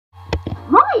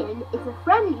Ryan is a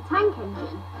friendly tank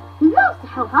engine who loves to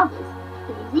help others,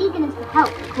 but his eagerness to help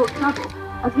can cause trouble,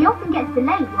 as he often gets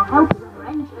delayed while helping other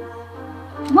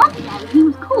engines. One day he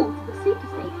was called to the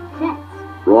superstation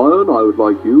jets. Ryan, I would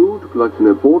like you to collect an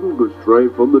important goods tray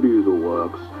from the diesel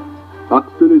works.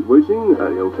 Paxton is waiting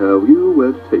and he'll tell you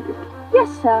where to take it.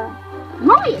 Yes, sir.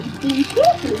 Ryan steamed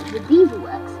cheerfully to the diesel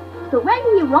works, but when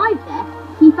he arrived there,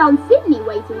 he found Sydney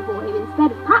waiting for him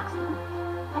instead of Paxton.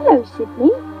 Hello,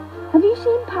 Sydney. Have you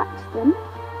seen Paxton?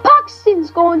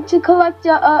 Paxton's gone to collect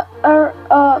a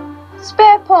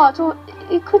spare part, or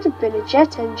it could have been a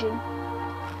jet engine.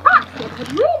 Paxton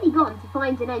had really gone to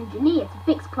find an engineer to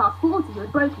fix Class 40 who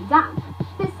had broken down,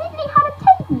 but Sydney had a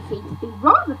tendency to be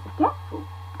rather forgetful.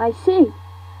 I see.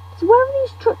 So where are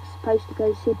these trucks supposed to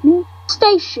go, Sydney?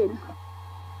 Station.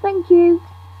 Thank you.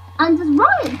 And as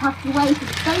Ryan puffed away to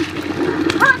the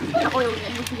station, Paxton oiled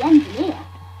in with the engineer.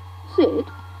 Sid,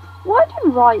 why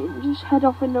did Ryan just head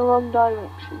off in the wrong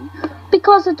direction?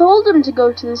 Because I told him to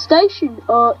go to the station,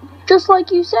 just like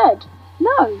you said.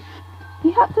 No,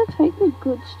 he had to take the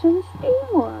goods to the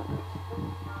steamworks.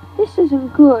 This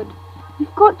isn't good.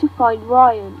 We've got to find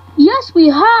Ryan. Yes, we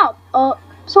have.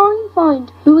 Sorry,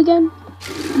 find who again?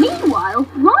 Meanwhile,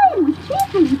 Ryan was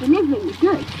cheerfully delivering the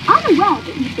goods, unaware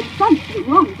that he'd been sent to the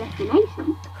wrong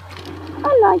destination.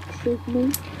 I like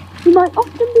Sydney. He might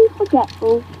often be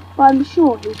forgetful, but I'm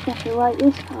sure he's got it right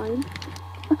this time.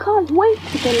 I can't wait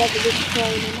to deliver this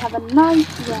train and have a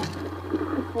nice rest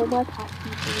before my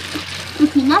passengers. But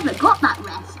he never got that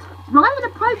rest. Ryan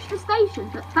approached the station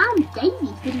but found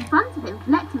Daisy stood in front of him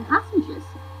collecting passengers.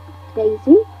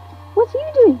 Daisy, what are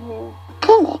you doing here?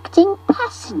 Collecting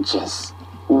passengers.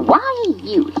 Why are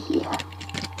you here?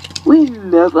 We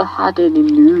never had any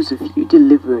news of you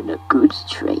delivering a goods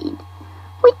train.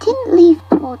 We didn't leave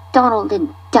poor Donald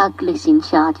and Douglas in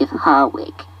charge of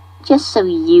Harwick, just so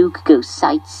you could go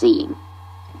sightseeing.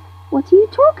 What are you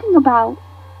talking about?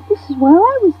 This is where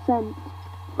I was sent.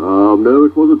 No,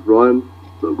 it wasn't, Ryan.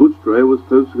 The goods tray was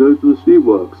supposed to go to the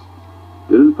steamworks.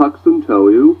 Didn't Paxton tell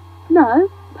you? No,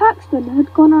 Paxton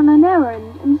had gone on an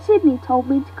errand and Sydney told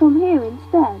me to come here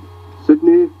instead.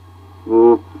 Sydney?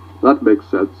 Oh, that makes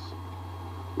sense.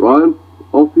 Ryan,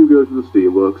 off you go to the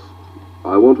steamworks.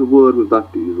 I want a word with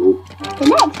that diesel.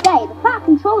 The next day, the Fat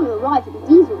Controller arrived at the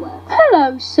diesel works.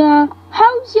 Hello, sir.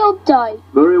 How's your day?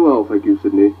 Very well, thank you,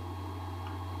 Sydney.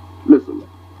 Listen,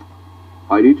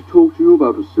 I need to talk to you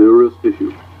about a serious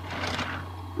issue.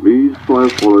 Please try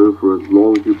and follow for as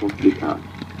long as you possibly can.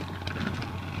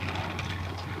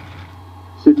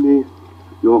 Sydney,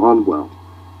 you're unwell.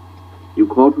 You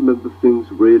can't remember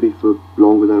things really for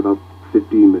longer than about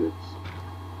 15 minutes.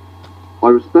 I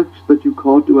respect that you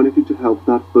can't do anything to help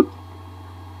that, but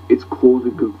it's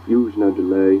causing confusion and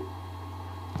delay.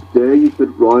 Today you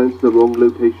said Ryan's the wrong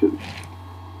location.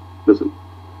 Listen,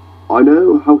 I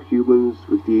know how humans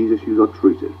with these issues are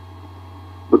treated,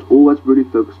 but all that's really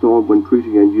focused on when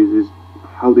treating engines is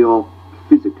how they are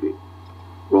physically,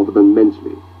 rather than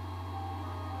mentally.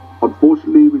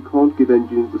 Unfortunately, we can't give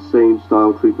engines the same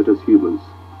style treatment as humans,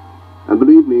 and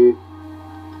believe me,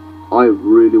 I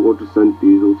really want to send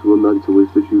Diesel to a mental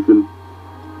institution,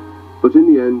 but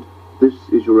in the end, this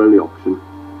is your only option.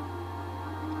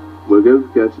 We're going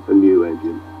to get a new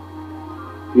engine.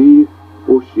 He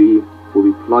or she will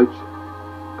be polite,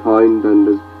 kind, and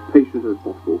as patient as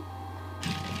possible.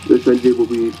 This engine will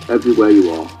be everywhere you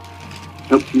are,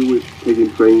 help you with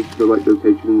taking trains to the right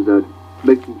locations and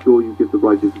making sure you give the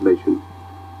right information.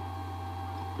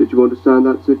 Did you understand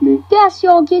that, Sydney? Yes,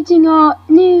 you're getting a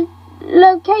new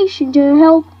location to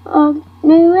help a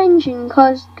new engine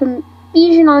cause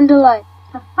confusion and delay.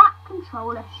 The Fat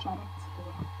Controller shed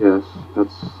a tear. Yes,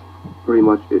 that's pretty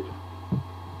much it.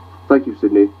 Thank you,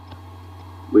 Sydney.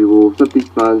 We will set these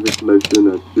plans into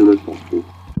motion as soon as possible.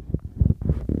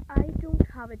 I don't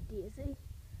have a Daisy,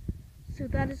 so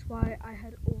that is why I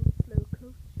had old slow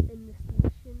coach in the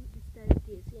station instead of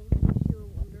Daisy in case you were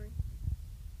wondering.